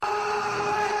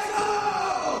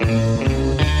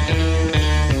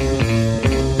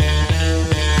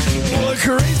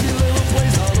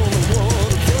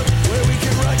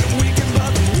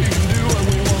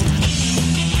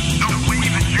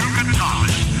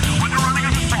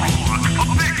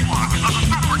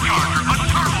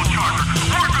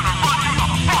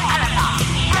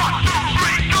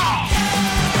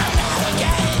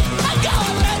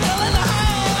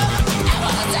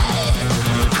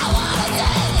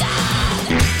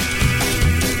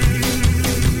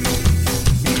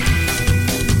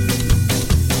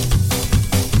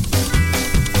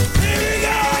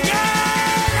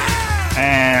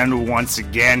Once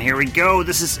again, here we go.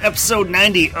 This is episode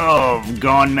 90 of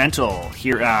Gone Mental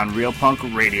here on Real Punk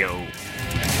Radio.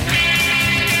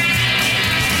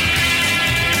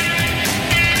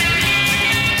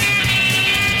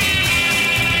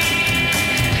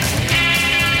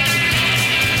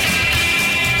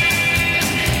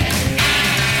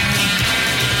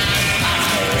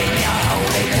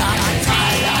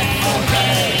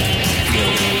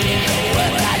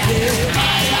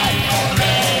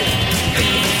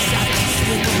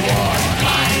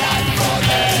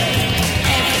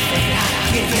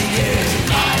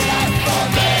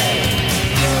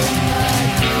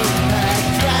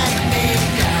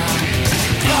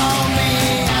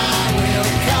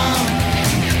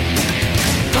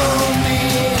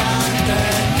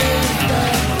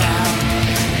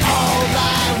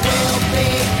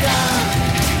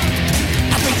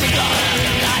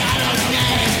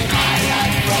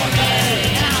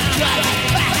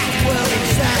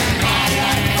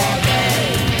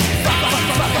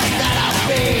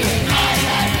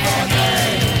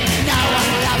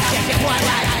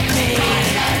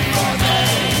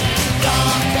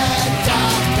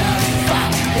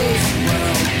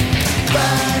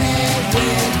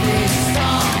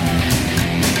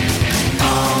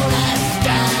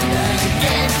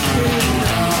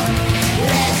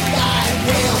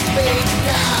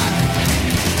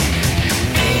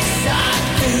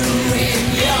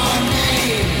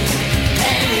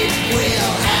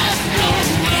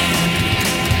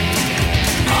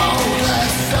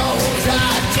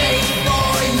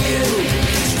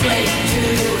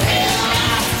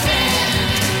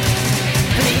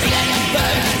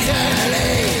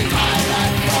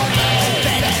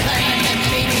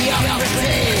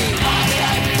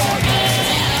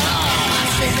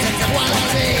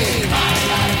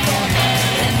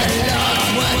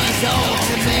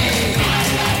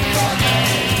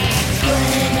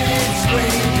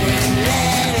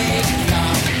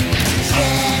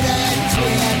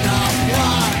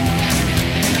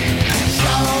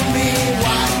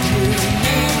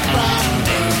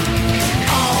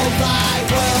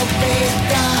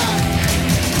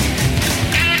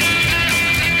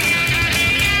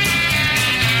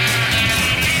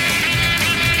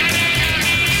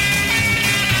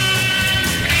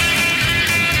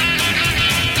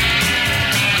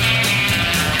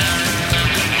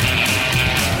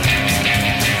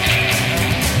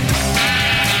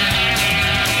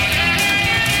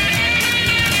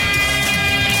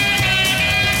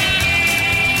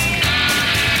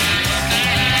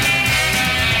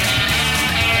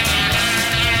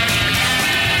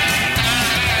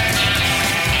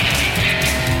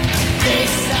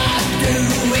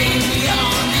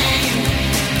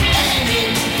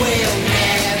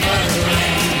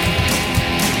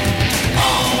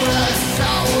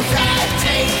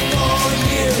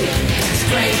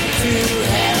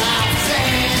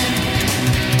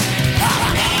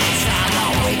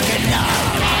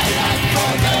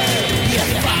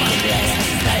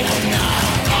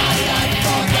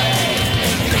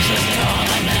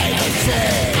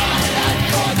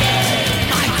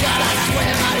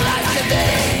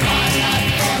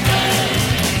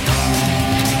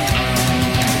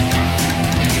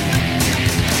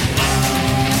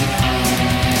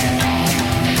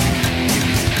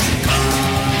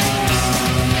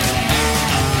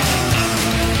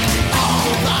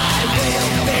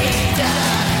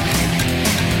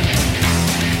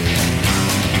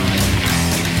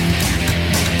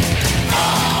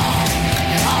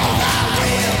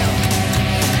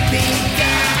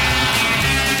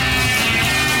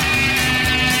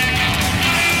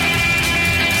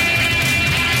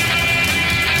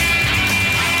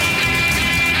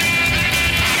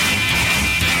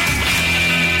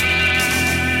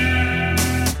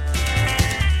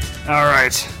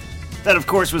 Alright. That, of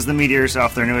course, was the Meteors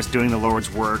off their newest Doing the Lord's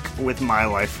Work with My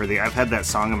Life for Thee. I've had that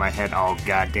song in my head all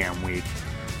goddamn week.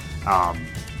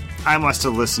 I must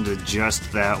have listened to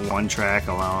just that one track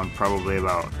alone probably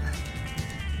about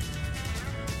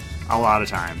a lot of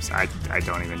times. I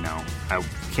don't even know.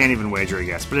 Can't even wager a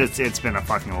guess, but it's been a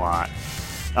fucking lot.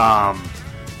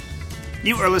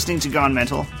 You are listening to Gone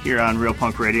Mental here on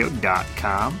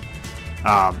RealPunkRadio.com.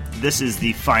 This is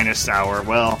the finest hour.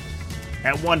 Well,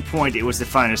 at one point it was the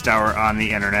finest hour on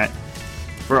the internet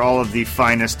for all of the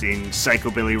finest in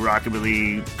psychobilly,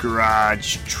 rockabilly,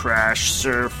 garage, trash,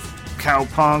 surf,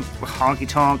 cowpunk,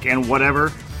 honky-tonk, and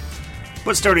whatever.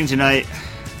 But starting tonight,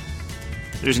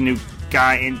 there's a new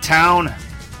guy in town.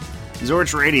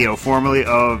 Zorch Radio, formerly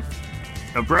of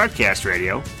Broadcast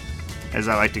Radio, as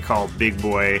I like to call Big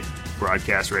Boy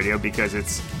Broadcast Radio, because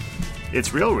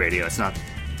it's real radio. It's not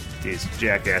these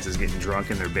jackasses getting drunk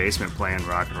in their basement playing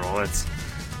rock and roll. It's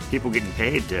people getting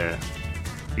paid to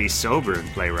be sober and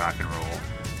play rock and roll.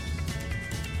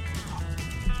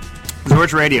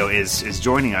 Zorch Radio is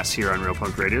joining us here on Real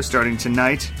Punk Radio starting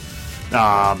tonight.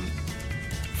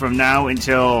 From now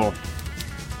until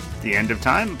the end of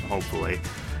time, hopefully.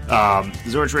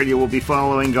 Zorch Radio will be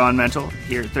following Gone Mental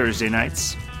here Thursday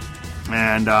nights.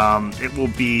 And it will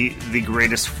be the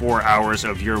greatest 4 hours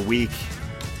of your week.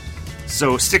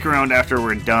 So stick around after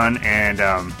we're done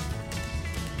and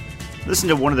listen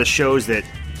to one of the shows that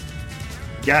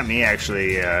got me,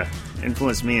 actually,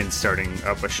 influenced me in starting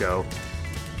up a show.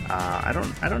 I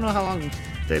don't know how long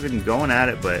they've been going at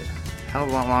it, but a hell of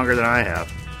a lot longer than I have.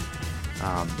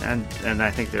 And I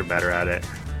think they're better at it.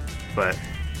 But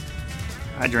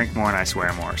I drink more and I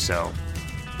swear more, so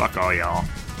fuck all y'all.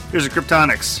 Here's a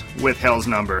Kryptonics with Hell's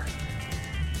Number. Je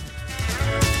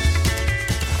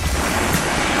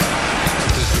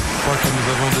crois que nous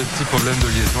avons des petits problèmes de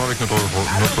liaison avec notre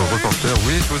reporter.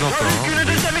 Oui, je vous entends. Une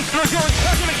deuxième explosion, une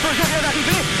troisième explosion vient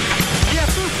d'arriver. Qui a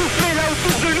tout soufflé là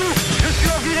autour de nous. Je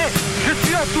suis enviré, je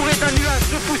suis entouré d'un nuage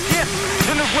de poussière.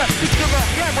 Je ne vois strictement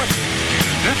rien. Moi,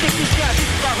 le technicien a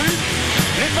disparu.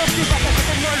 Les pompiers passent à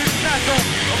côté de moi, le village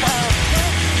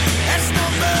Hell's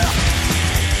Number.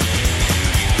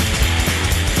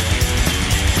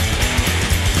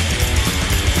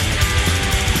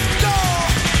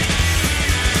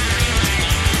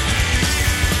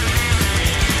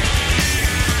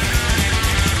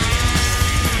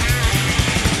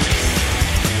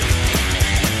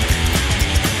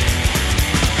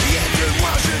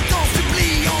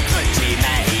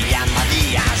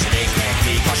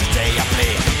 Quand je t'ai appelé,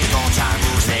 ton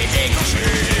amour s'est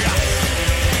déclenché.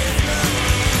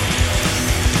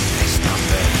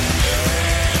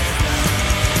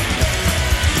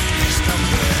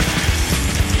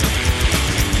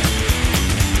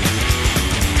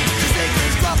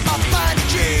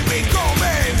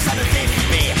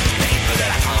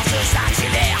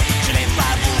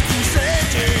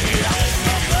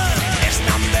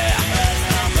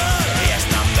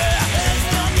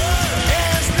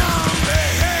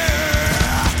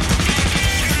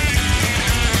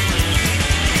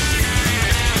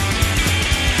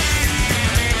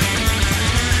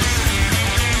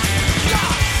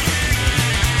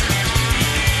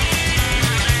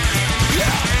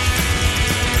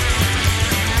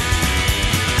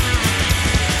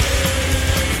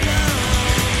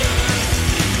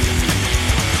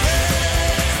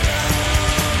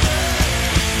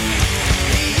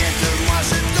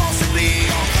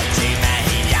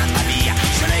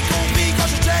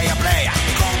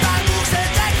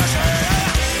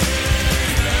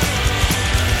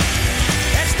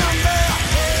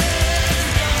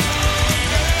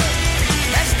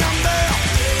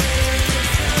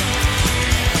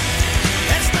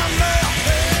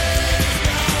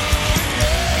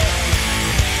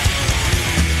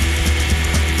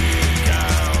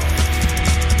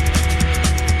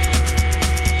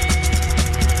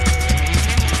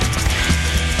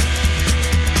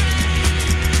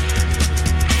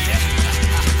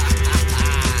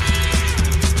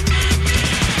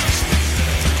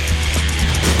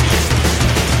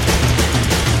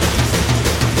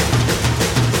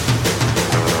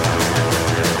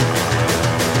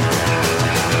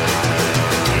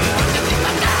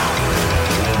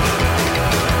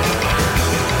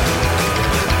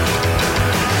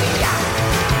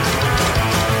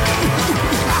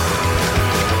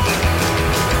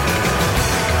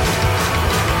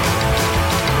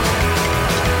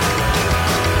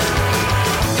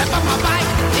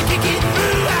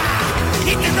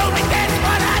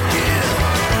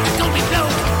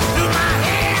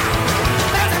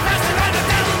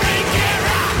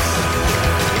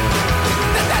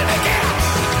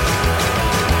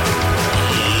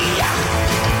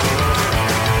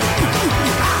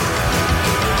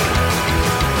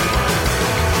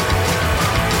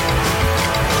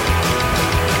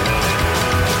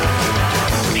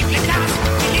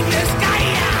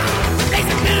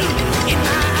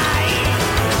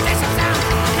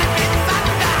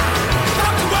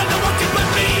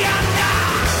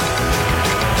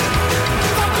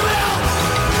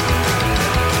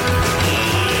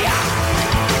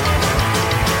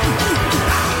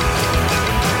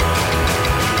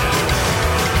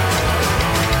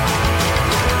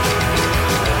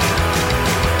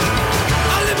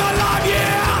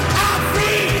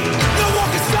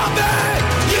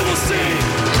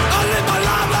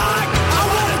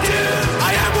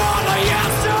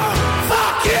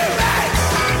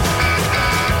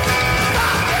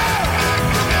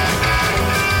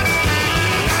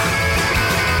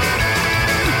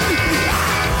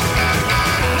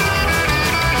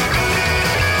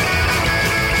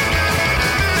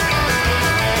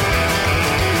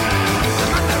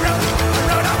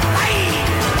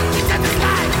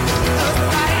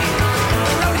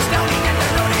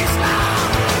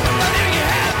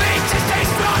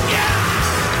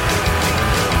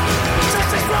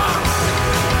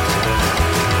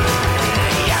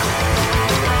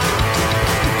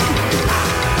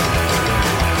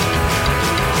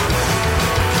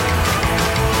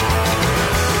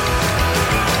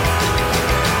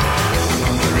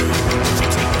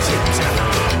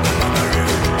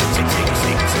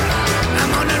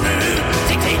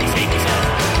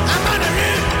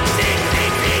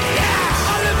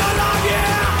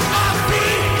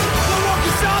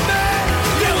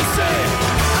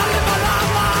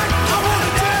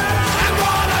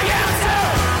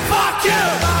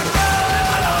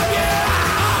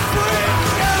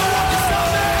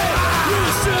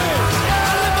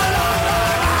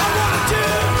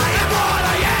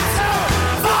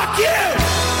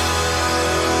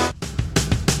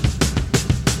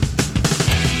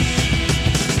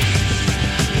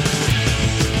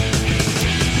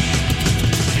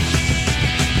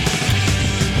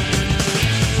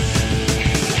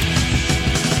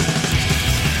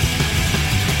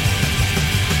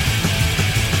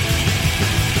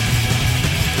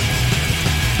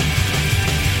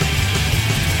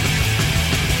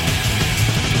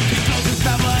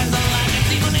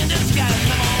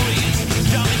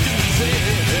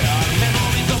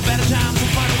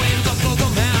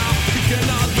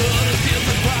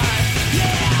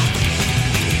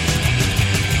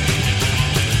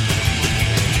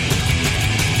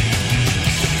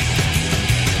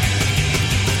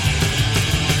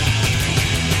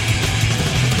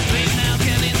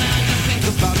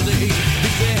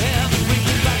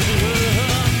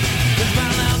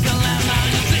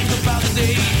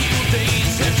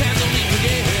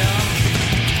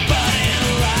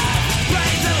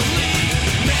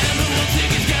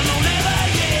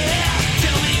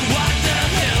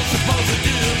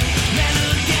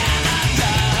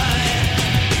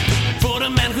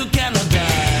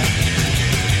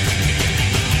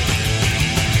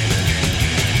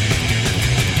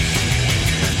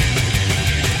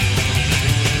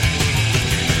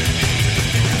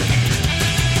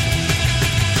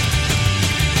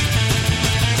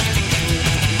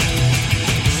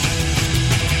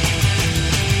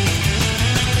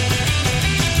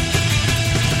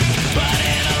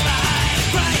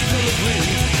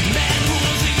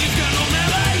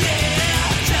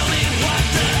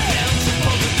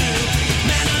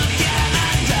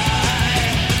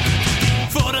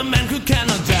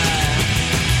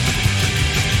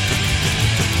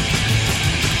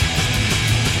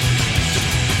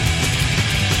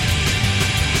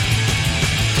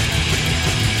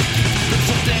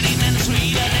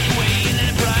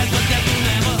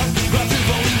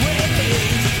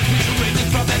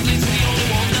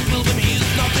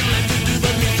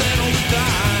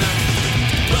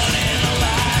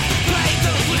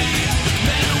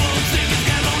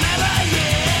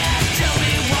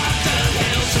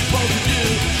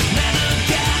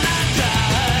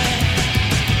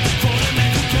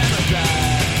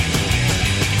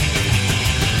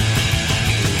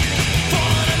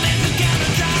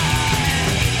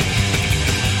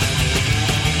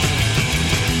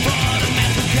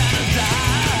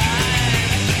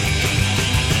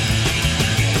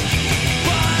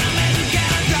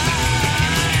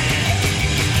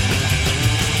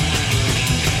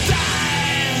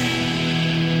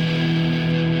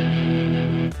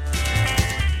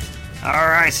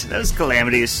 right, those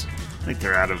Calamities. I think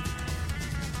they're out of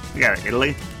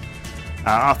Italy.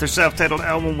 Off their self-titled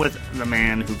album with The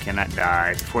Man Who Cannot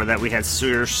Die. Before that, we had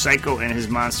Sir Psycho and His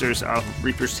Monsters off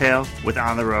Reaper's Tale with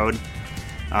On the Road.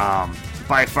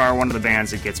 By far one of the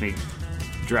bands that gets me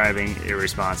driving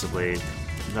irresponsibly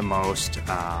the most.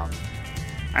 I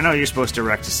know you're supposed to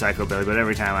wreck to Psychobilly, but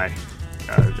every time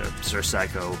the Sir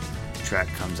Psycho track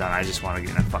comes on, I just want to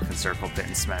get in a fucking circle pit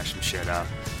and smash some shit up.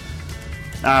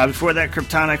 Before that,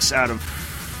 Kryptonics out of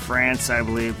France, I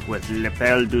believe, with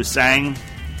L'Appel du Sang.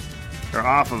 Or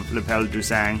off of L'Appel du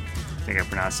Sang. I think I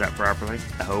pronounced that properly.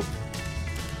 I hope.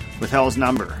 With Hell's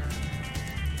Number.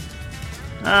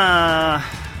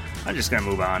 I'm just gonna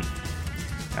move on.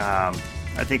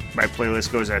 I think my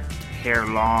playlist goes a hair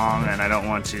long, and I don't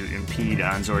want to impede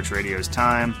on Zorch Radio's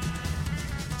time.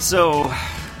 So,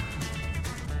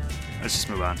 let's just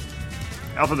move on.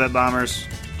 Alphabet Bombers,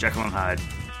 Jekyll and Hyde.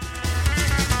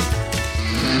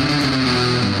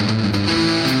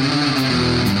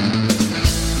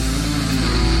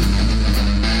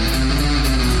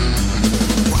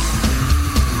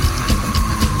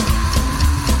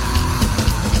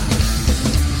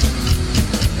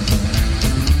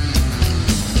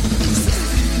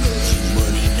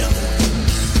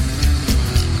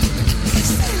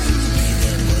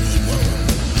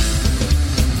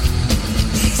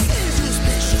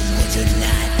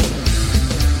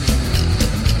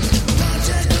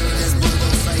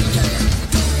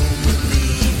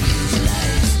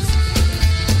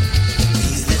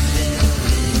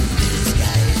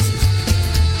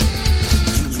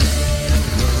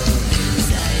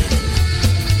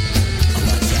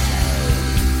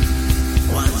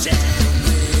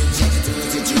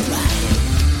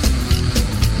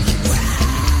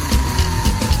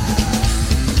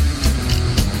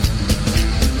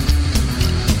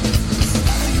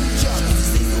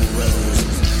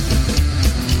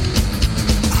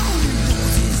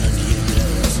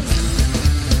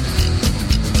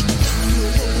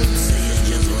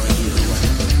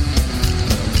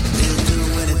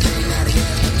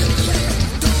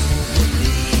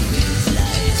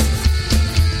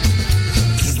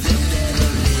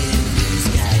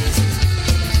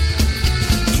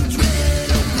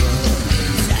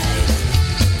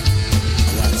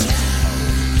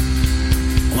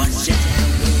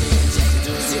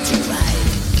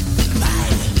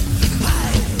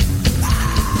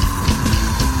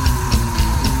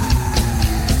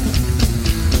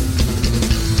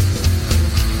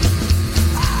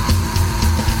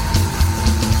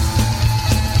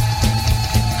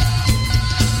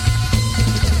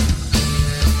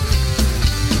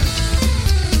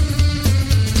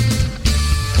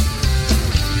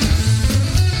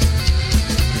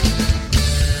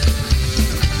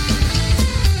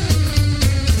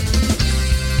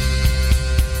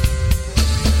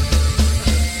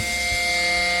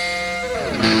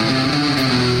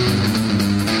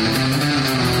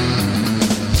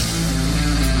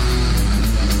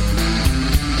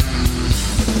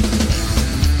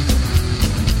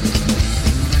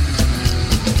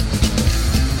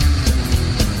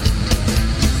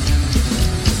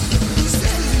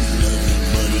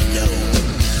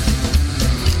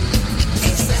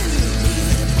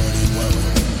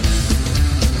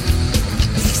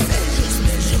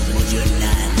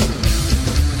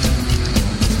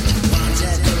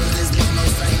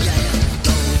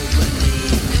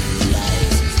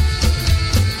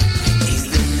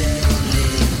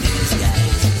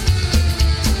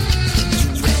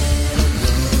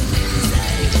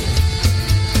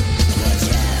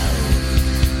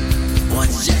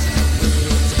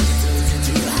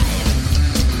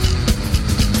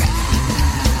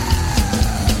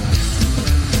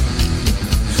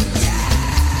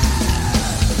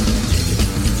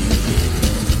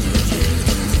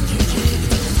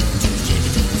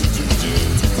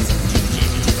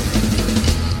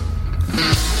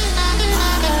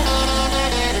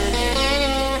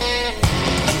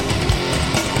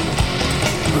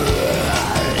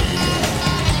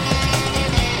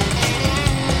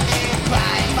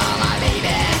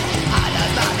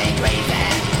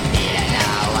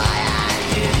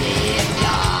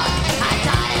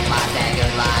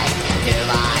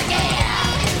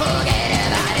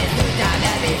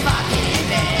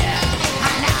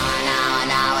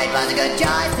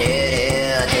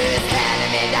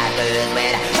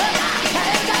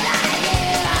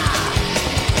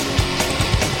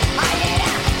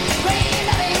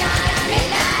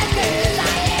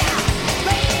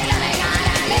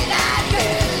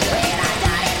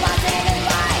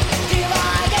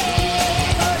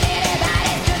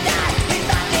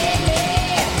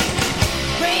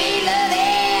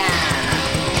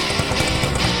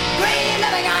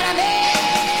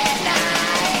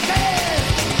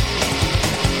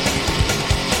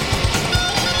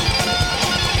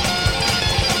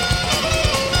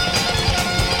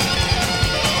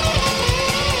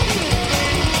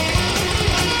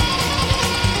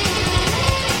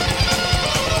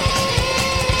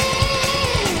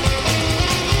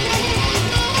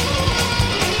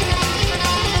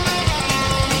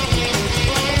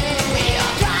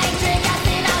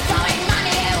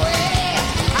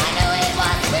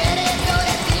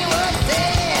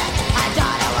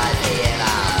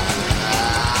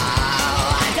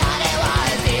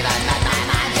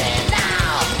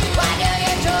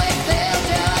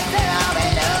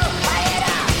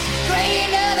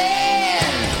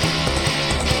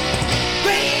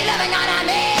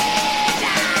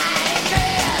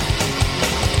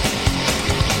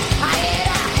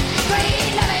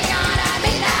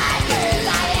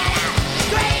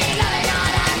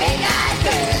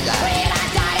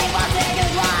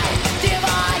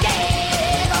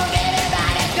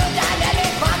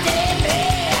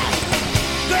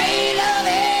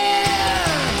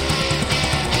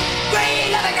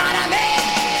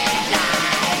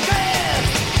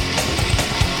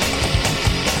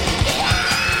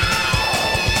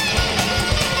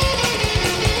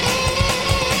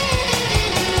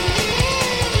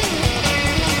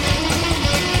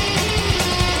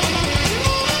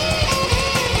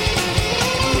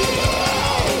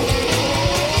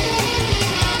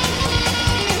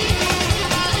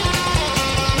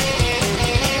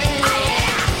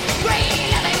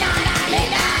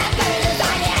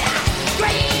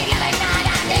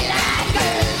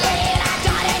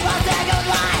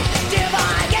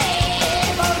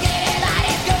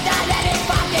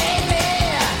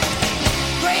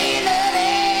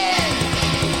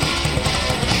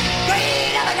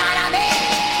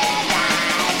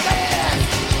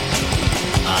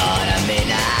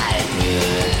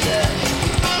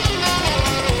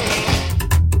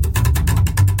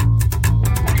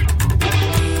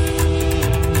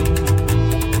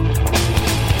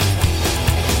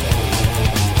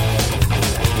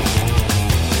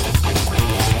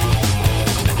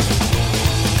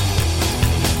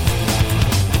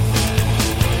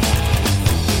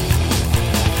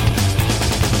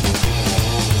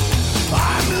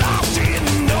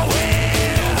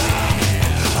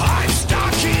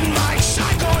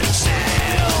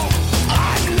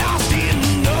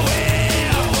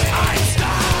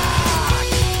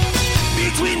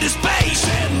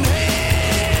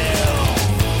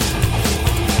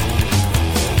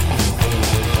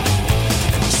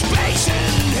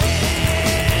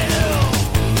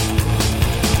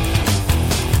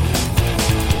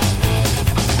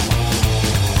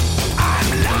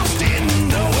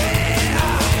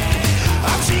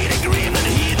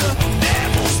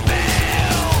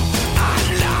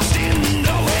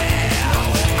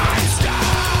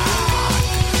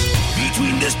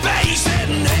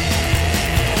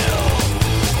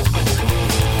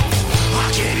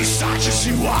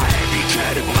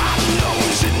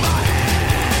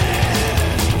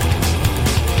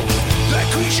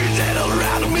 Nations that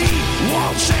around me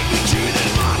won't take me to the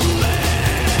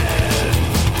motherland.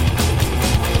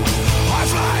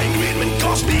 High-flying greenmen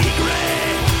cost me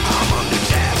gray. I'm under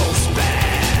devil's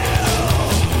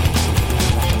spell.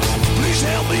 Please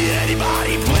help me,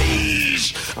 anybody,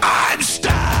 please. I'm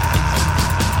stuck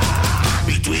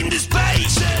between the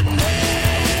space and hell.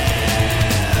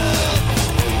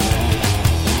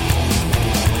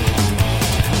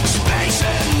 Space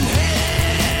and hell.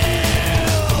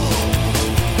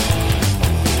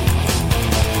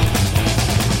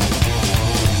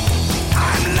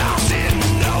 I'm lost in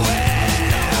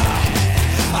nowhere.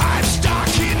 I'm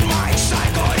stuck in my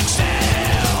psychotic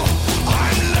cell.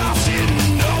 I'm lost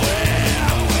in nowhere.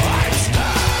 I'm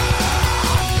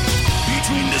stuck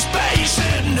between the space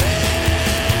and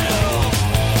hell.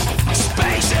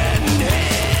 Space and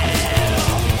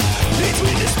hell.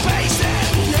 Between the space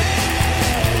and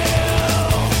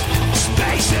hell.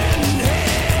 Space and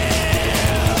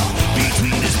hell.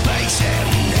 Between the space and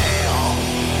hell.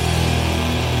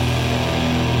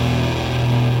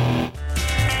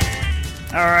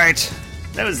 All right,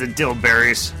 that was the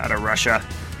Dillberries out of Russia.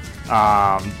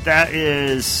 That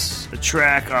is a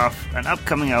track off an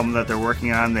upcoming album that they're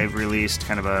working on. They've released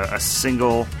kind of a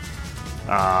single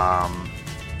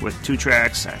with 2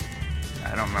 tracks. I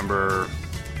don't remember.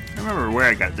 I remember where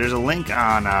I got it. There's a link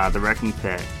on the Wrecking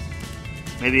Pit.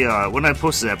 Maybe when I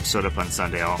post the episode up on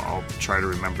Sunday, I'll try to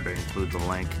remember to include the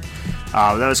link.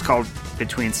 That was called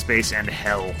Between Space and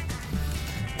Hell.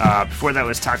 Before that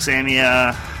was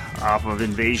Toxamia off of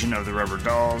Invasion of the Rubber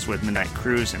Dolls with Midnight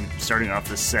Cruise, and starting off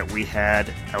the set we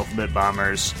had Alphabet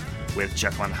Bombers with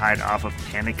Jekyll and Hyde off of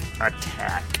Panic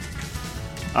Attack.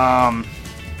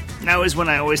 Now is when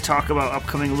I always talk about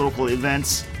upcoming local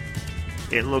events.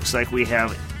 It looks like we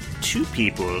have 2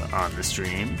 people on the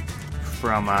stream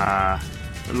from the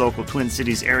local Twin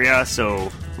Cities area,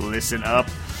 so listen up.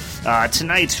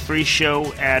 Tonight's free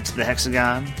show at the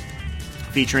Hexagon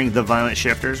featuring The Violent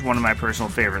Shifters, one of my personal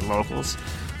favorite locals.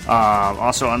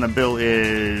 Also on the bill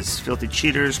is Filthy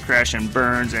Cheaters, Crash and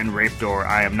Burns, and Rape Door.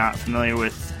 I am not familiar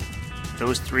with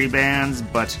those 3 bands,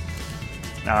 but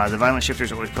the Violent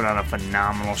Shifters always put on a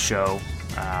phenomenal show.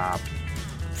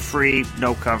 Free,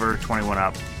 no cover, 21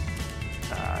 up.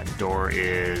 Door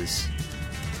is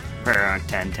probably around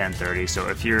 10:30. So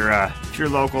if you're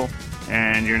local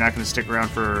and you're not going to stick around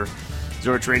for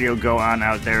Zorch Radio, go on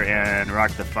out there and rock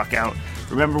the fuck out.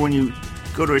 Remember, when you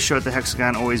go to a show at the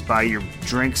Hexagon, always buy your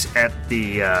drinks at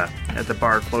the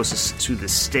bar closest to the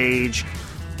stage,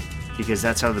 because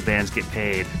that's how the bands get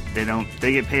paid. They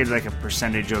get paid like a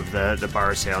percentage of the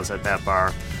bar sales at that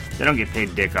bar. They don't get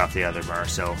paid dick off the other bar.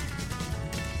 So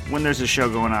when there's a show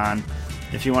going on,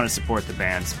 if you want to support the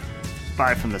bands,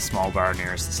 buy from the small bar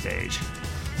nearest the stage.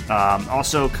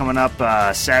 Also coming up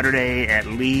Saturday at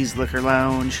Lee's Liquor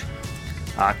Lounge,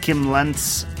 Kim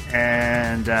Lentz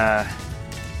and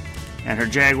her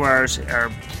Jaguars are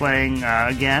playing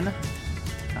again.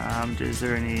 Is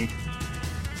there any...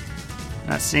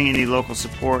 Not seeing any local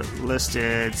support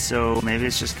listed, so maybe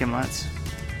it's just Kim Lentz.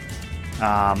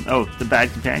 The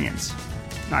Bad Companions.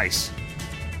 Nice.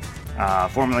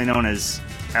 Formerly known as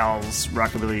Al's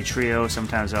Rockabilly Trio,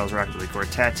 sometimes Al's Rockabilly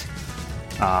Quartet.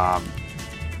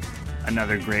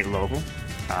 Another great local.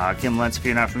 Kim Lentz, if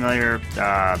you're not familiar,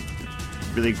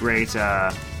 really great,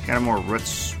 kind of more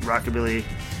roots rockabilly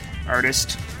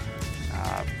artist.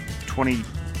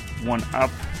 21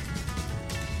 up.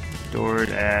 Doored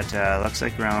at looks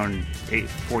like around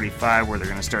 8:45, where they're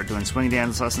going to start doing swing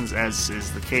dance lessons, as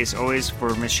is the case always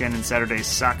for Miss Shannon Saturday's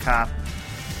Sock Hop.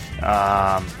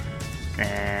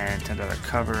 And $10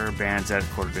 cover, bands at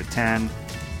 9:45.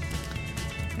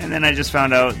 And then I just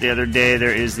found out the other day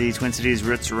there is the Twin Cities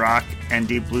Roots Rock and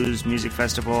Deep Blues Music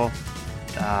Festival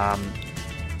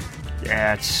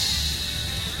at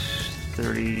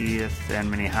 30th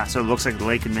and Minnehaha. So it looks like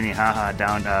Lake and Minnehaha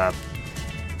down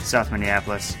South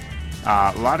Minneapolis.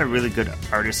 A lot of really good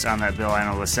artists on that bill. I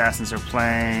know the Assassins are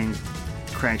playing,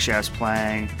 Crankshaft's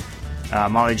playing,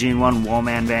 Molly Jean One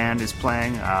Woman Band is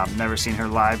playing. Never seen her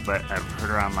live, but I've heard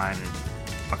her online. And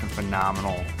fucking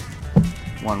phenomenal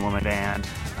one-woman band.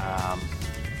 I'm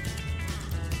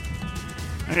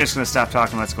just going to stop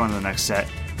talking. Let's go on to the next set.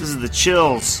 This is The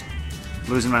Chills,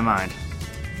 Losing My Mind.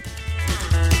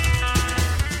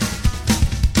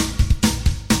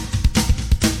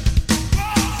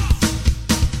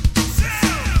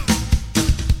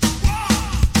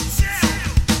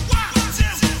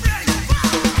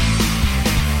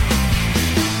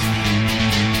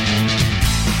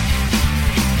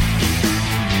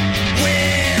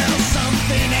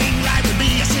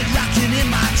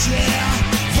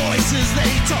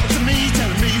 They talk to me,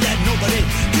 telling me that nobody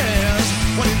cares.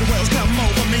 What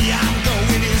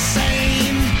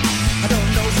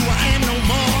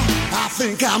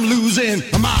think I'm losing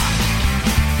my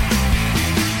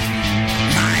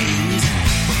mind.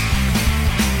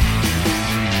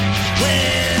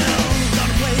 Well,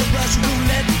 gonna play a Russian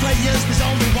roulette, players, there's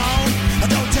only one.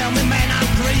 Don't tell me, man, I'm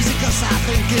crazy, cause I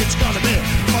think it's gonna be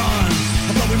fun.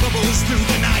 I'm blowing bubbles through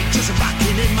the night, just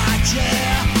rocking in my chair,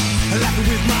 laughing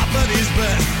with my buddies,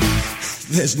 but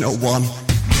there's no one.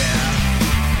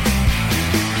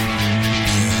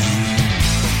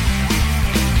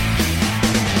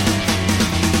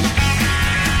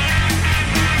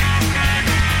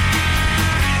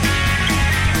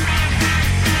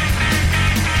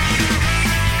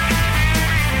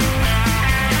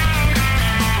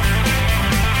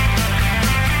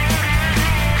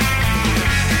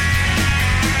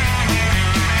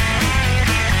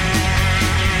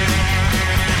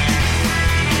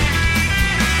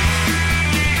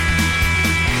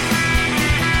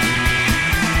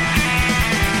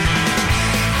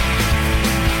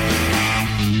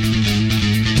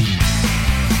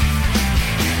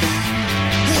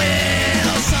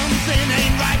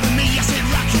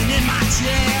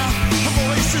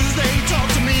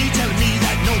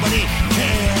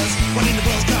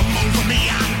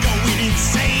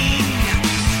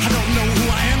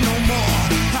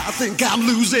 I'm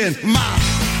losing my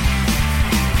mind.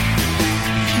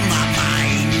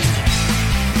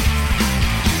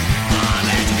 Oh,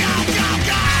 let's go, go,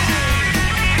 go!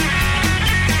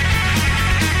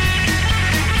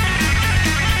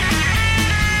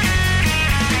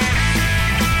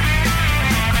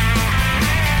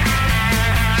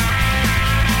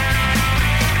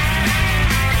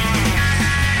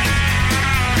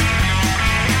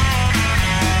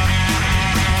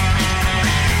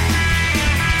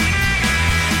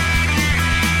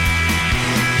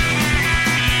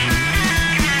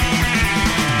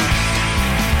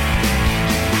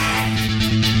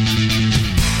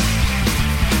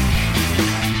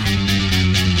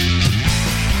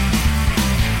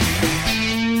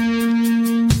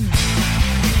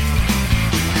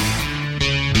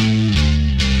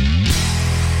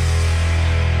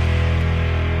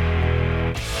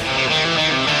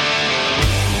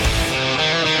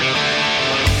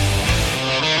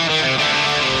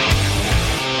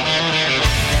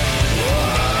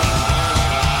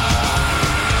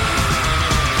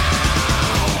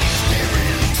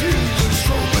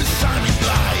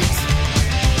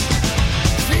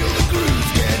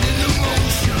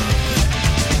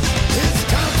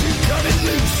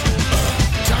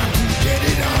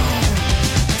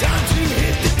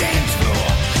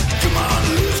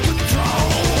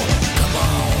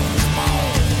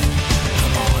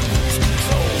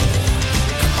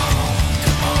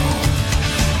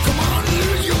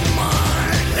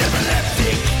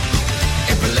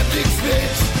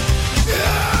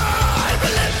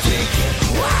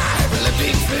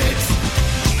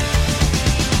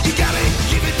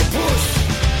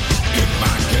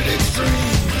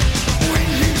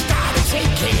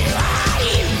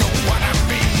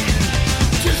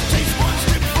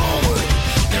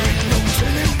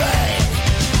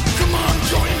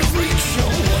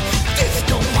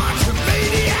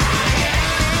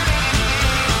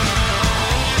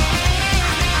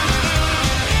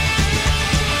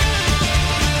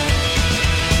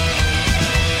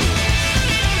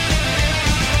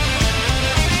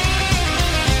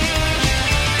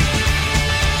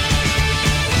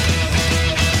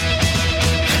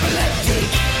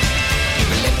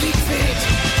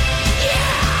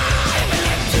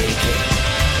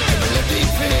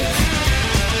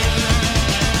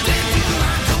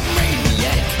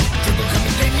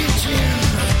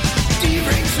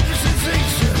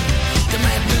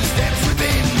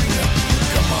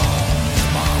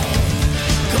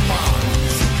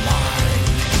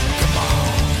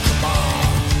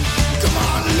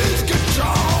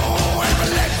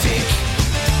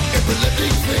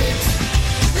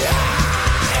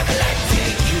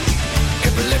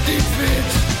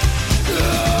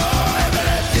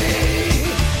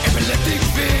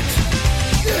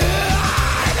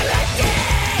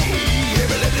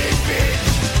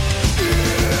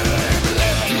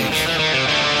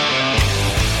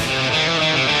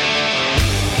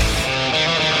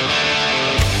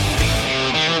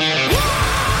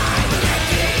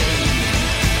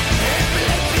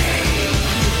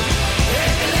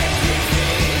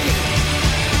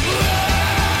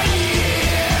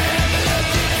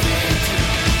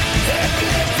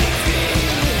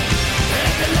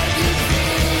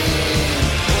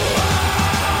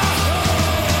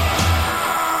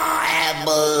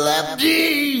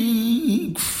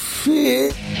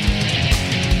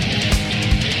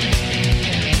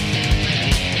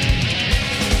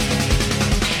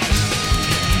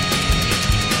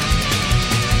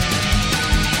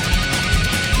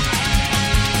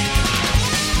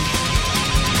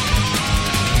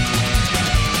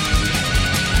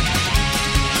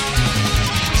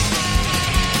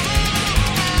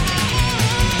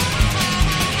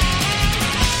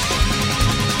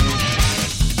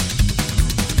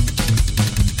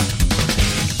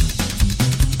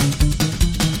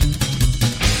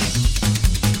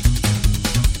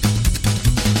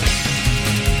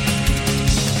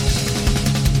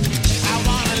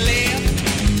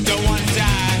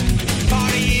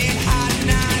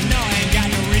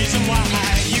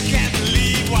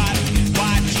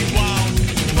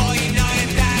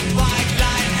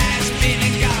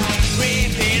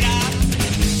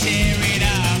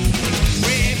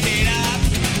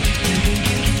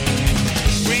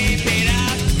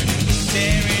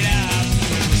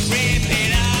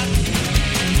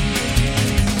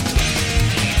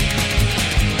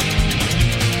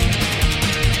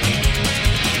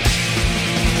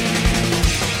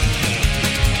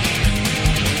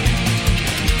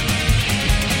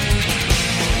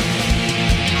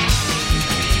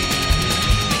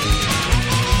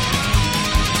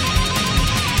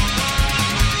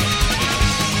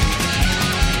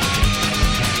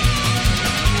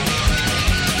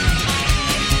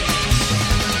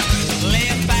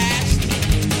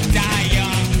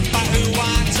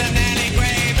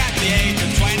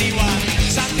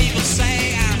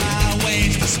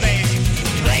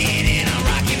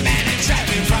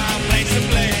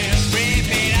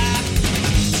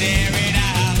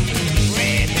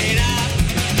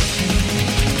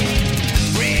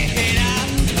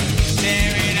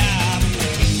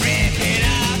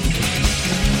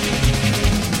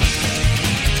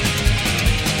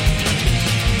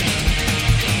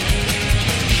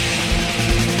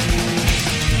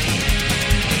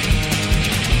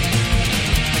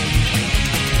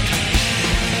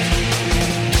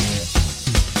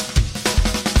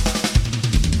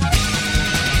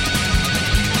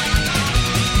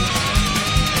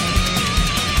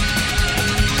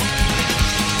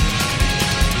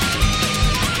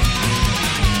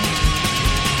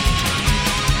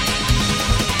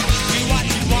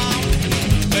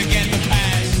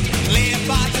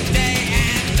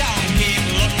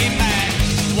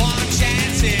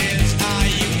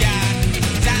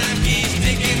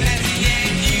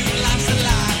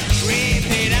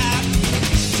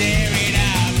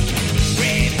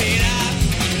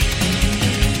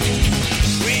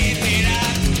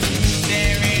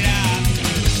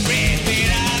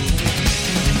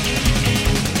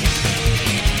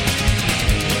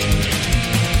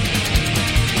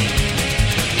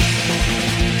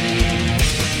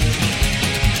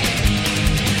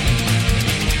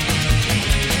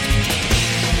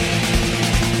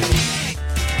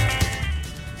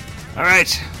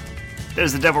 right.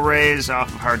 There's the Devil Rays off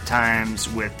of Hard Times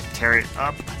with Tear It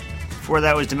Up. Before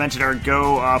that was Demented Our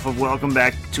Go off of Welcome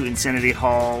Back to Insanity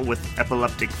Hall with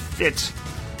Epileptic Fit.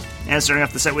 And starting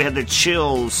off the set, we had the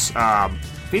Chills,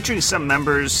 featuring some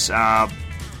members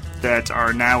that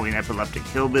are now in Epileptic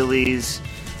Hillbillies.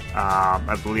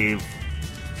 I believe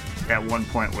at one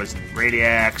point was in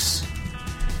Radiacs,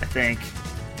 I think.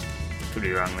 Could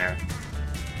be wrong there.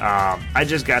 I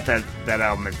just got that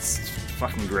album. It's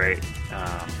fucking great.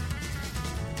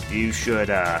 You should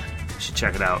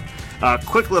check it out.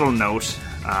 Quick little note.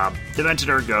 Demented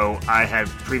Our Go, I had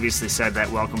previously said that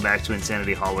Welcome Back to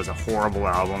Insanity Hall was a horrible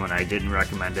album and I didn't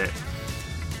recommend it.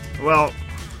 Well,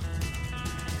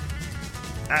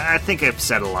 I think I've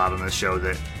said a lot on this show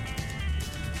that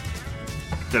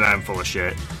I'm full of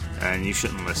shit and you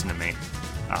shouldn't listen to me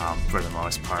for the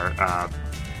most part.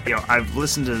 I've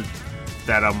listened to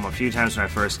that album a few times when I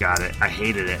first got it. I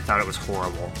hated it, thought it was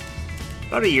horrible.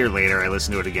 About a year later, I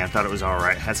listened to it again, thought it was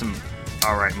alright, had some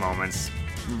alright moments,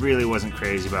 really wasn't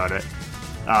crazy about it.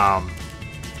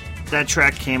 That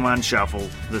track came on shuffle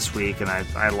this week, and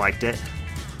I liked it.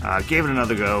 Gave it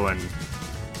another go, and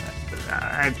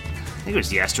I think it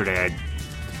was yesterday I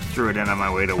threw it in on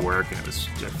my way to work, and it was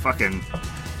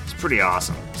it's pretty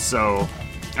awesome. So,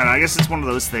 and I guess it's one of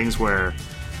those things where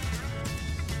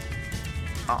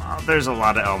there's a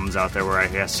lot of albums out there where I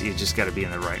guess you just got to be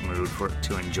in the right mood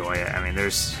to enjoy it. I mean, I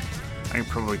can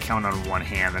probably count on one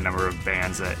hand the number of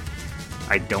bands that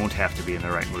I don't have to be in the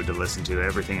right mood to listen to.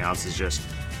 Everything else is just,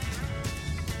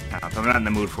 if I'm not in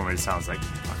the mood for it, it sounds like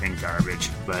fucking garbage.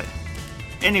 But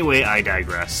anyway, I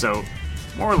digress. So,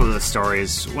 moral of the story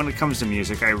is, when it comes to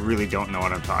music, I really don't know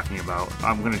what I'm talking about.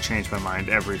 I'm going to change my mind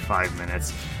every 5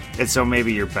 minutes. And so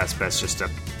maybe your best bet's just to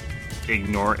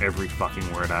ignore every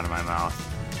fucking word out of my mouth.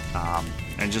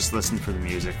 And just listen for the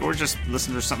music, or just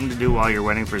listen for something to do while you're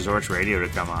waiting for Zorch Radio to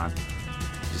come on,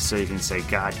 just so you can say,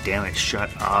 God damn it, shut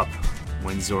up,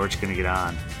 when's Zorch gonna get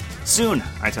on? Soon,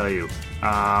 I tell you.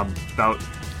 About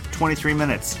 23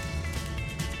 minutes.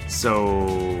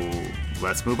 So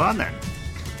let's move on then.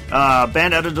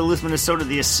 Band out of Duluth, Minnesota,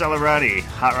 the Accelerati,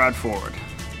 Hot Rod Ford.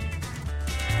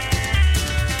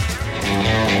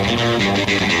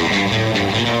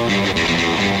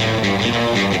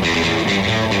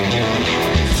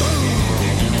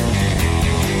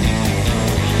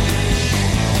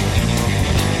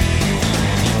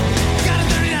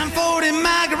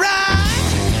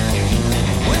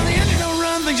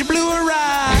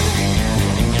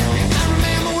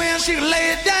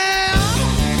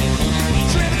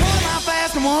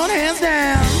 One hands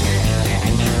down.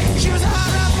 She was a hot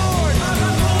rod Ford, hot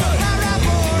rod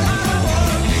Ford.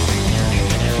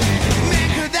 Man,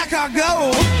 could that car go?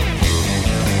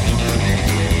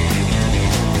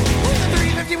 With a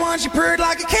 351, she purred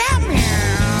like a cat.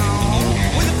 Meow.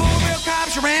 With a 4-wheel cop,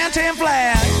 she ran 10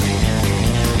 flat.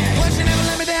 Well, she never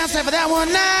let me down except for that one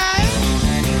night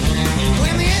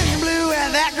when the engine blew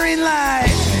at that green light.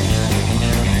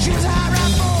 She was a hot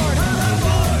rod Ford, hot rod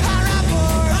Ford, hot rod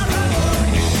Ford.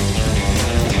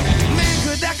 Man,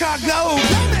 could that car go?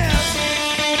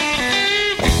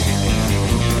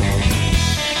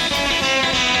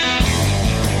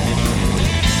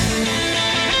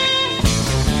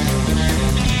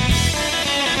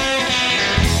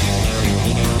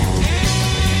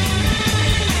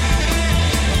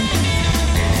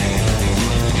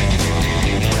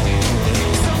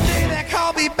 Someday that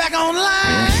car will be back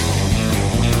online.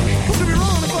 We'll be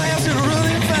rolling the glass and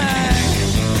running fine.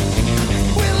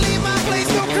 We'll leave my place,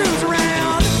 go cruise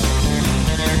around.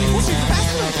 Well, she's a fast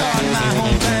little car in my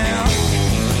hometown.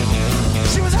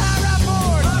 She was a hot rod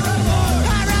Ford, hot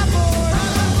rod Ford.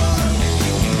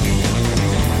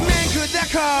 Man, could that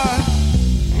car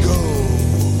go?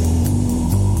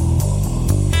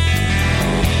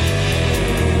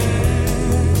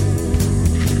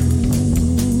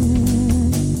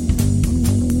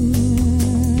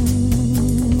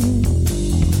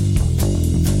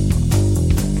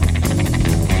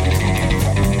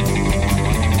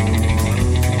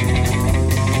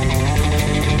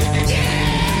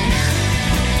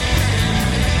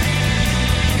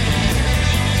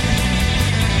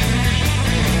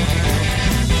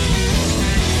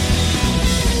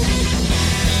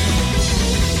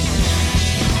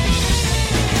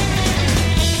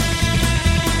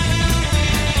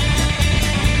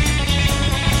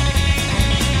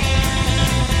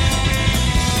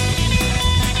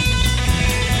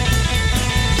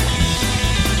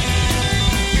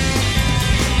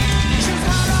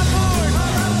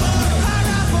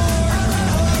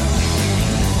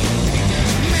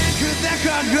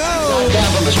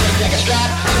 Down from the straight like a strap,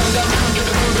 down to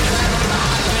the groove, down on the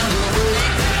high, down to the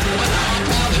groove.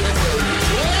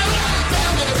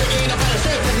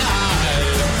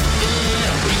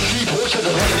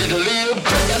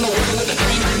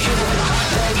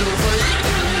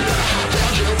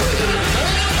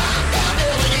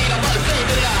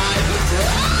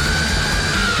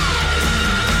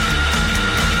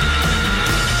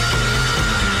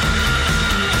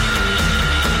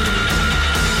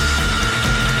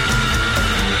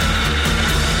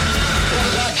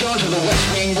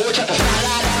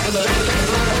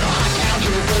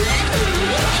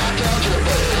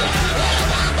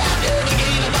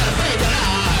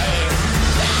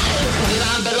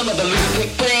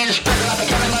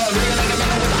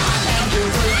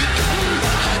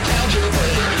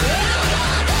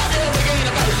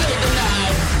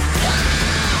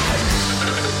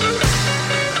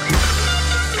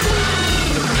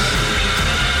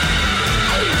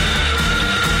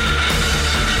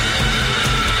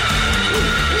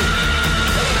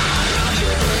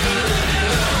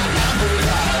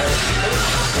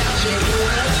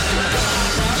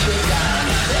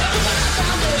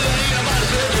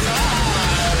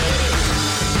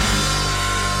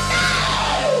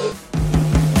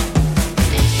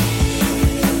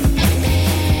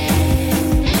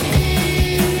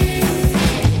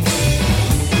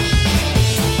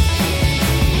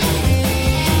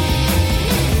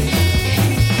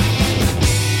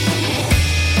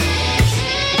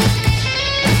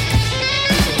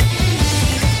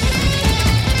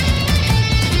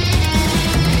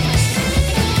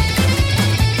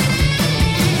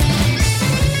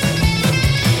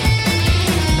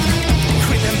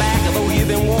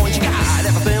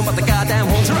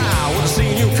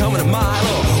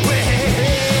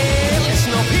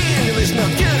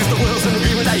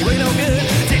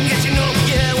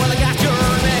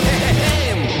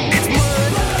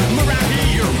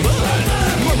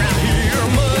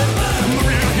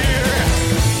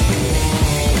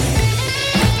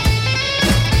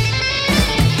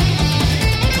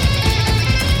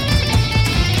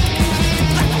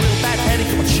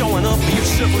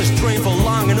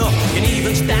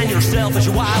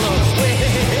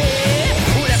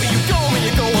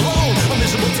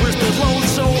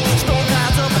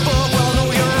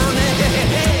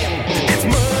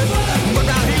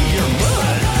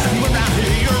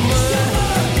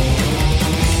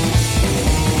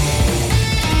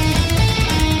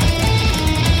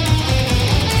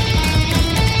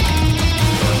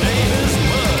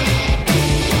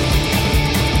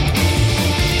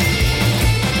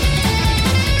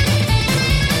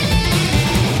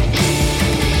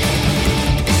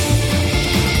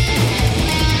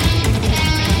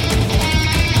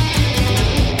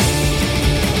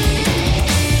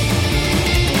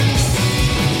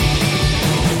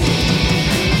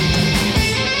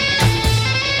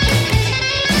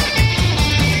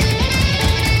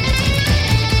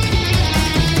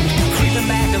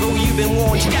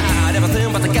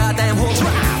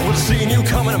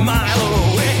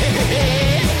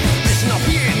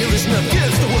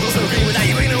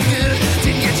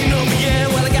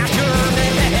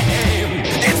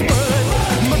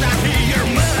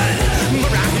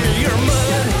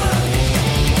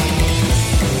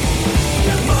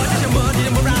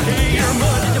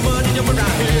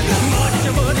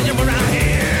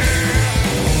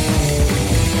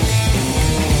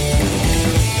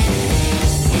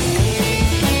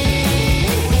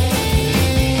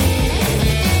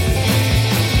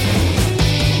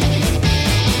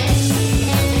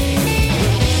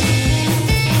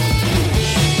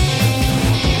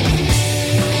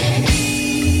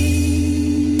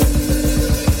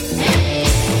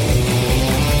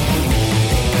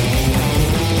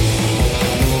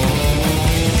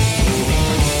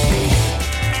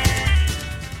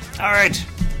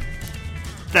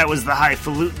 That was the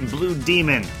Highfalutin Blue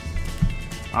Demon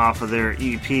off of their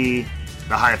EP,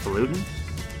 The Highfalutin.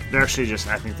 They're actually just,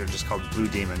 I think they're just called Blue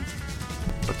Demon,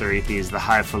 but their EP is The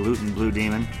Highfalutin Blue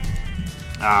Demon.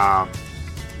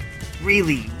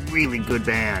 Really, really good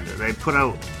band. They put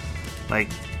out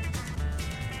like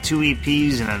 2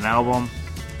 EPs and an album,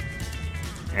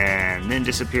 and then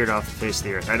disappeared off the face of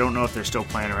the earth. I don't know if they're still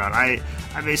playing around. I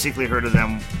basically heard of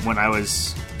them when I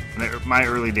was in my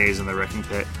early days in the Wrecking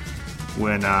Pit,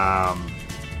 when the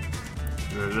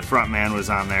front man was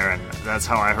on there, and that's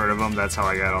how I heard of them. That's how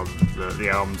I got all the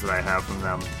albums that I have from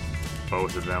them,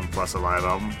 both of them, plus a live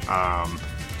album.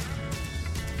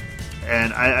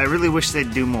 And I really wish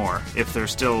they'd do more. If they're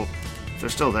still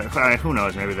there, who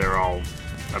knows? Maybe they're all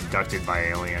abducted by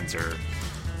aliens or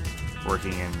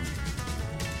working in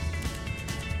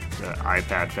the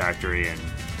iPad factory in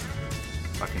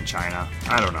fucking China.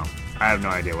 I don't know. I have no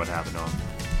idea what happened to them.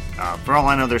 For all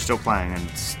I know, they're still playing and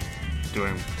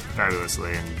doing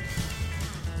fabulously, and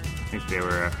I think they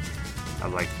were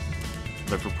like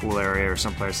Liverpool area or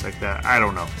someplace like that. I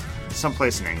don't know.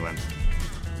 Someplace in England.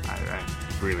 I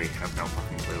really have no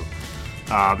fucking clue.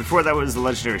 Before that was the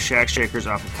legendary Shack Shakers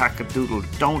off of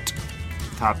Cockadoodle Don't,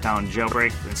 Top Down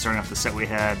Jailbreak. And starting off the set we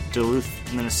had Duluth,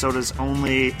 Minnesota's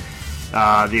only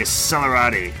the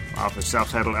Accelerati off the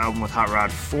self-titled album with Hot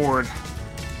Rod Ford.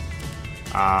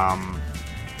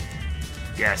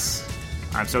 Yes,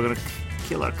 I'm still going to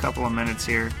kill a couple of minutes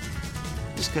here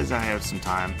just because I have some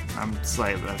time. I'm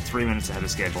slightly 3 minutes ahead of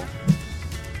schedule.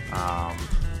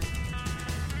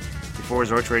 Before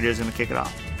Zorch Radio is going to kick it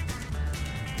off.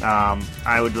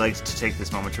 I would like to take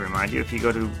this moment to remind you, if you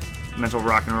go to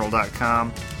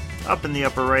mentalrockandroll.com, up in the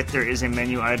upper right there is a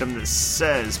menu item that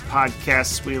says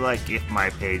Podcasts We Like. If my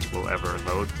page will ever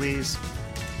load, please.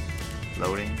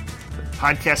 Loading.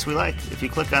 Podcasts We Like. If you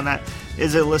click on that,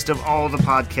 is a list of all the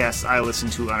podcasts I listen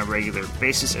to on a regular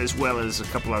basis, as well as a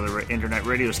couple other internet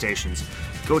radio stations.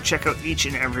 Go check out each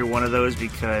and every one of those,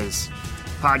 because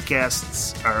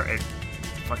podcasts are a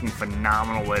fucking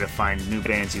phenomenal way to find new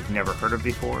bands you've never heard of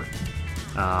before.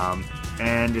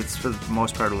 And it's for the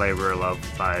most part a labor of love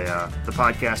by the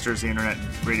podcasters, the internet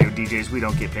radio DJs. We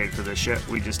don't get paid for this shit.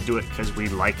 We just do it because we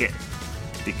like it,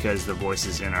 because the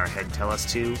voices in our head tell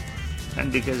us to,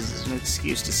 and because it's an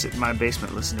excuse to sit in my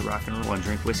basement, listen to rock and roll, and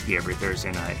drink whiskey every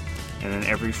Thursday night. And then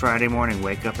every Friday morning,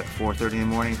 wake up at 4:30 in the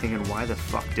morning thinking, why the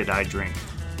fuck did I drink?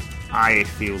 I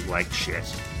feel like shit.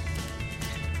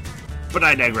 But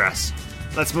I digress.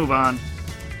 Let's move on.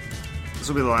 This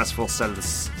will be the last full set of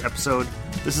this episode.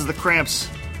 This is the Cramps,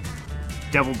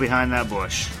 Devil Behind That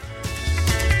Bush.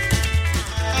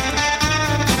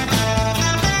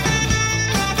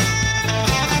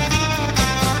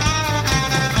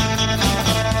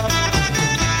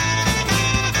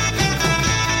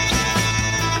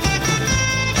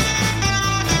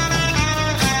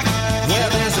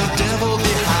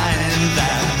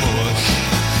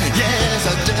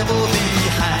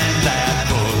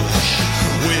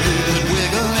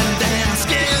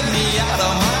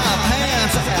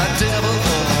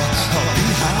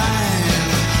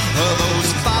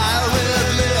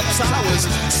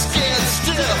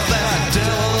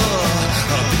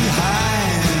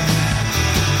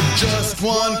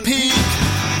 One peak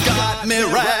got me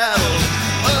rattled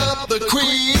up the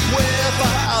creek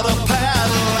without a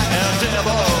paddle. And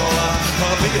devil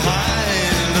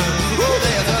behind, oh,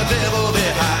 there's a devil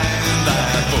behind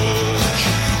that bush.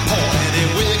 Pointy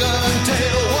wig and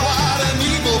tail, what an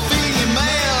evil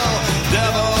female.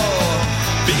 Devil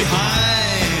behind.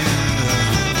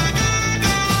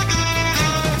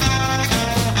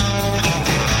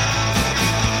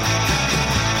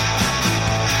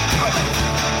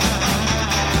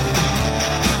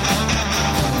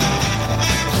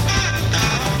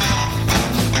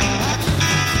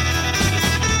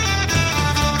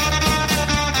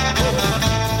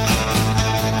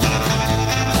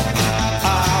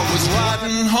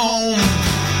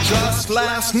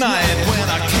 Last night when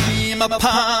I came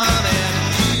upon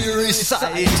an eerie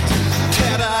sight,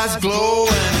 cat eyes glowing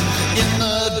in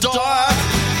the dark,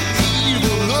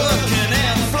 evil looking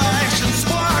and flashing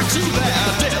sparks. To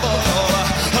that devil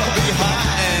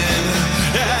behind,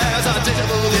 there's a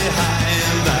devil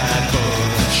behind that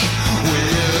bush.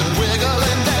 Weird wiggle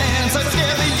and dance, that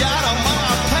scared me out of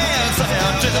my pants.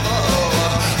 That devil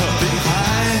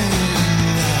behind.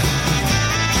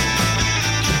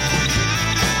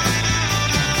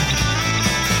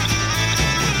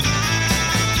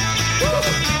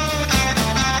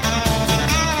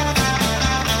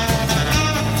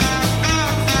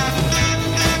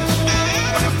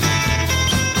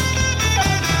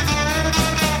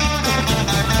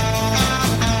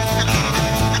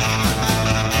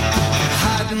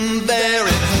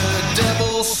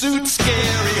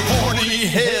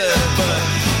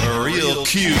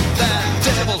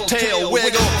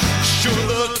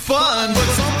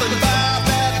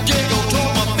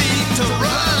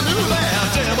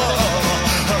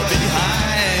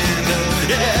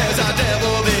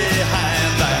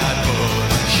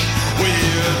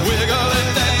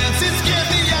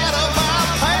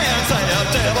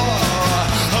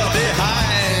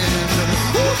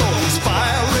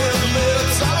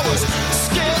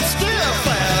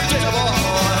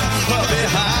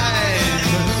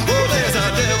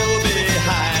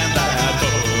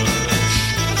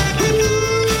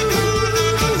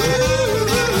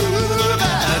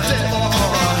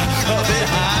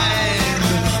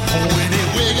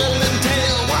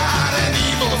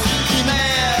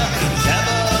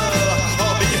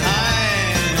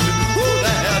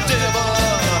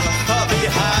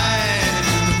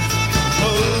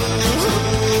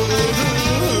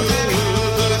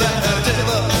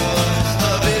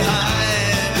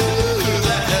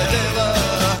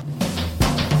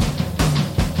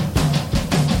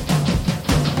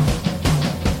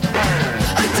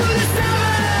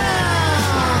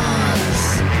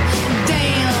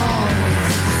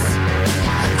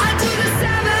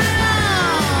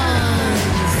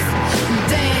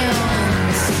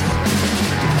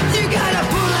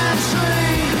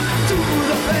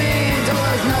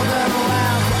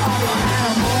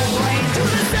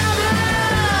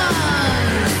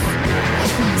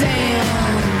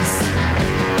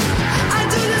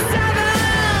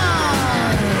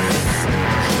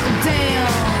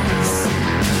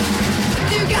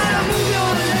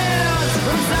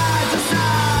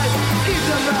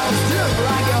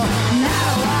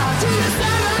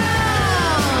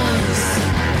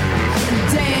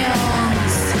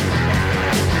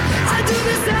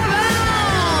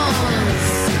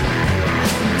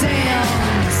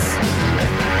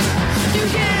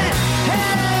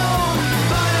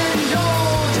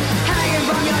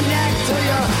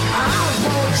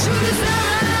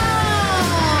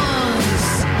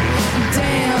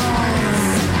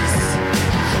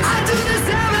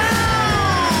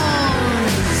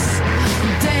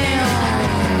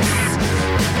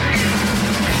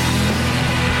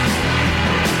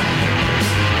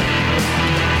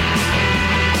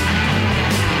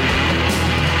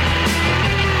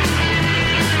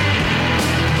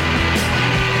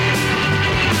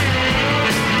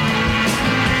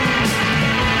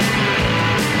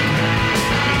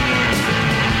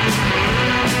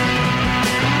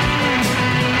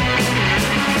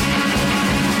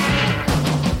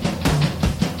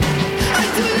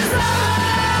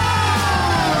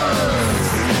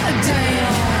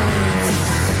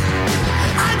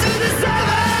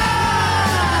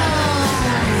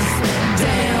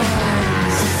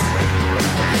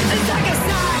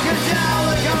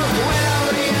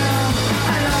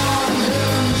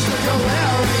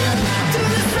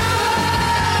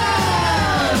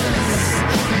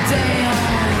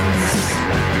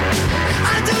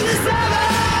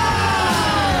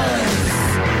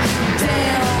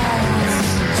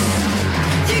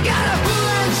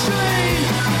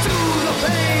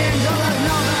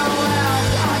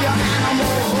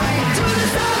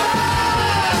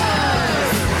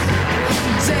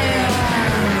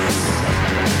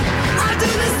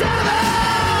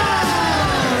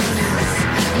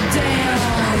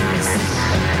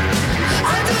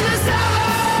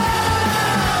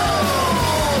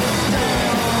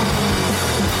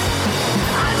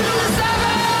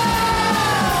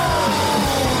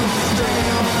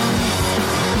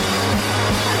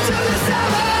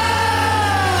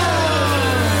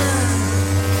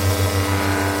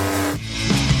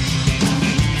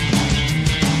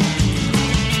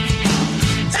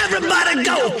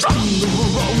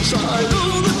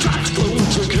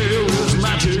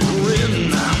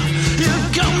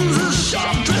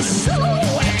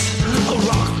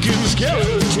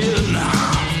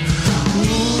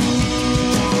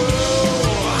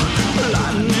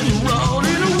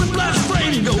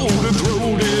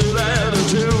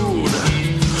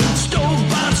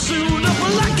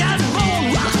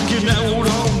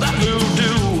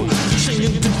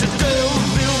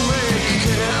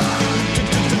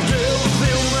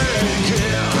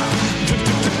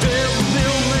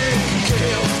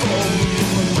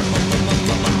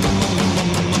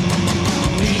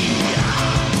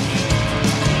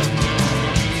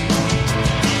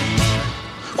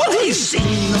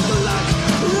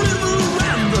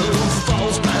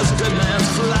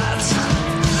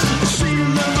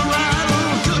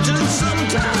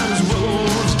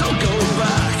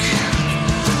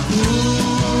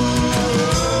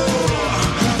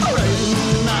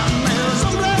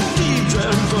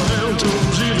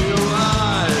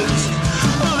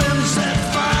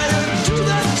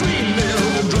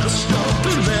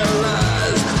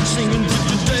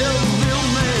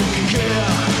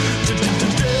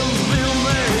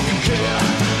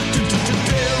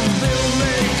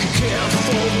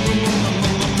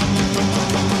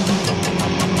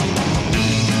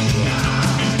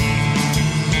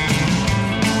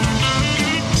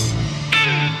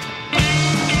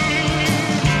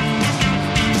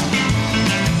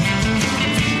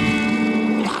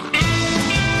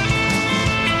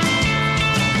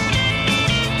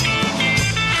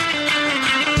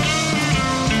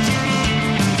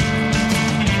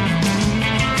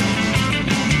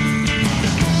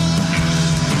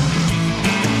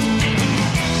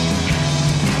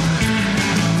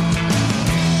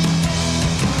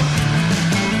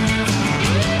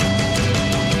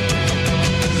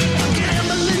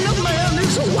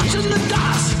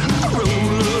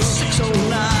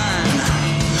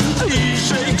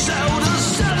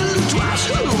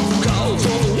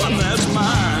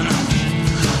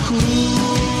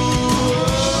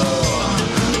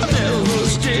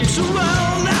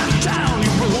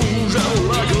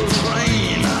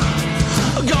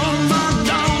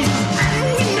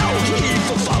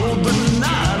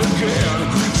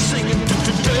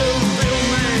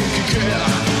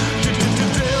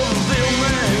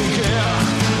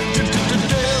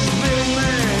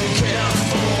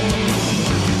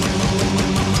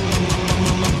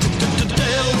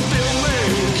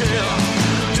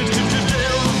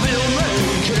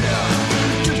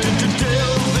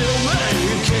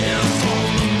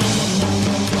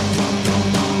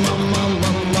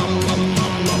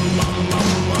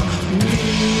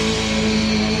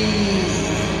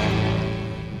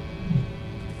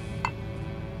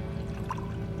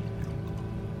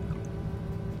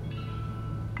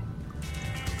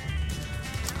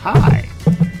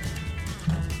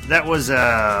 that was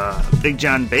Big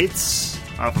John Bates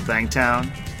off of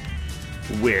Bangtown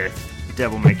with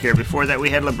Devil May Care. Before that, we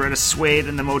had Libretta Suede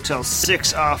and the Motel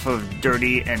 6 off of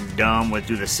Dirty and Dumb with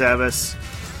Do the Sabbath.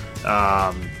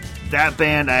 That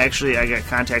band, I got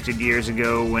contacted years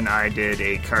ago when I did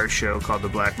a car show called the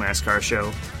Black Mass Car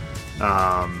Show,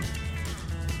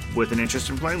 with an interest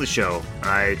in playing the show.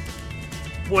 I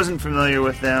wasn't familiar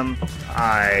with them.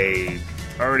 I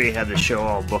already had the show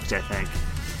all booked, I think,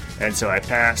 and so I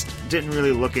passed. Didn't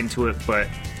really look into it, but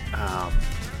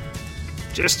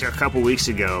just a couple weeks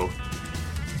ago,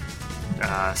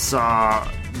 saw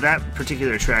that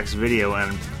particular track's video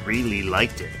and really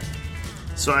liked it.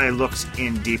 So I looked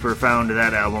in deeper, found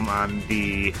that album on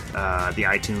the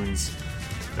iTunes,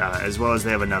 as well as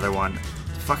they have another one.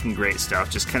 Fucking great stuff,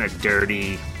 just kind of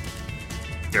dirty,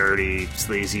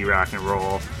 sleazy rock and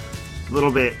roll. A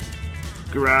little bit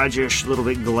garage-ish, a little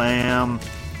bit glam,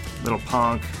 a little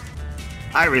punk.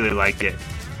 I really liked it.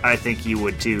 I think you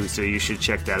would too, so you should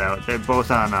check that out. They're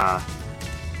both on,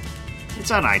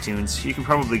 it's on iTunes. You can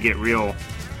probably get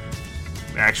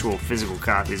actual physical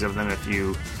copies of them if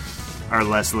you are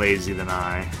less lazy than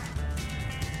I.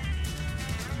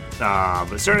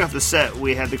 But starting off the set,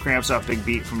 we had the Cramps off Big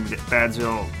Beat from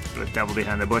Badsville with Devil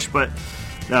Behind the Bush. But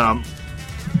that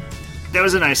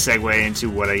was a nice segue into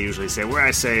what I usually say, where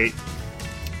I say,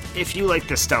 if you like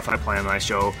the stuff I play on my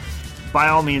show, by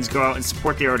all means go out and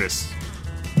support the artists.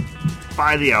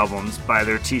 Buy the albums, buy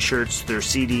their t-shirts, their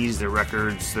CDs, their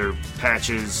records, their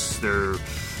patches, their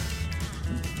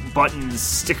buttons,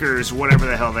 stickers, whatever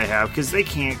the hell they have, because they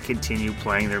can't continue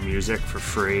playing their music for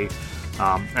free.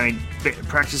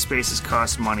 Practice spaces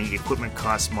cost money, equipment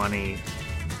costs money,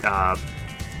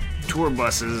 tour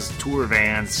buses, tour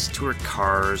vans, tour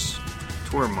cars,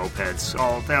 tour mopeds,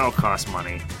 they all cost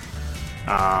money.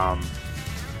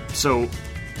 So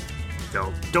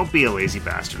don't be a lazy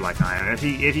bastard like I am. If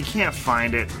you can't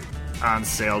find it on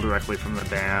sale directly from the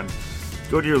band,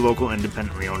 go to your local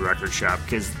independently owned record shop,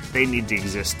 because they need to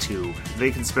exist too.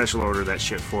 They can special order that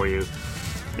shit for you.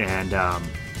 And,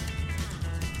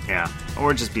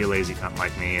 or just be a lazy cunt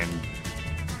like me and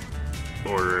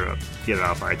get it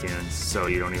off iTunes so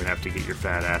you don't even have to get your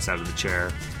fat ass out of the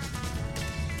chair.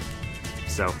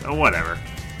 So, whatever.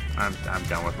 I'm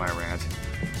done with my rant.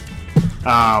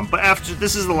 But after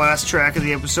this is the last track of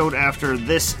the episode. After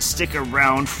this, stick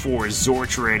around for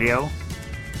Zorch Radio.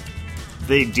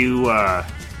 They do a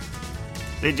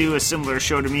similar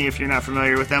show to me. If you're not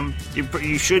familiar with them,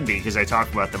 you should be, because I talk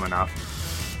about them enough.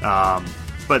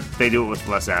 But they do it with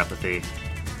less apathy,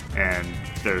 and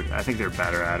I think they're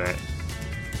better at it.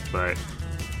 But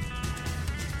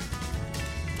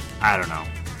I don't know.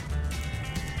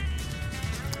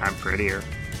 I'm prettier.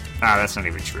 That's not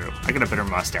even true. I got a better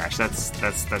mustache.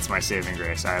 That's my saving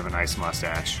grace. I have a nice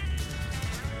mustache.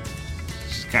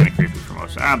 It's kind of creepy for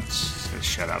most. I'm just gonna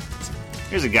shut up.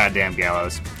 Here's a goddamn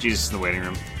gallows. Jesus in the waiting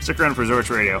room. Stick around for Zorch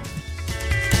Radio.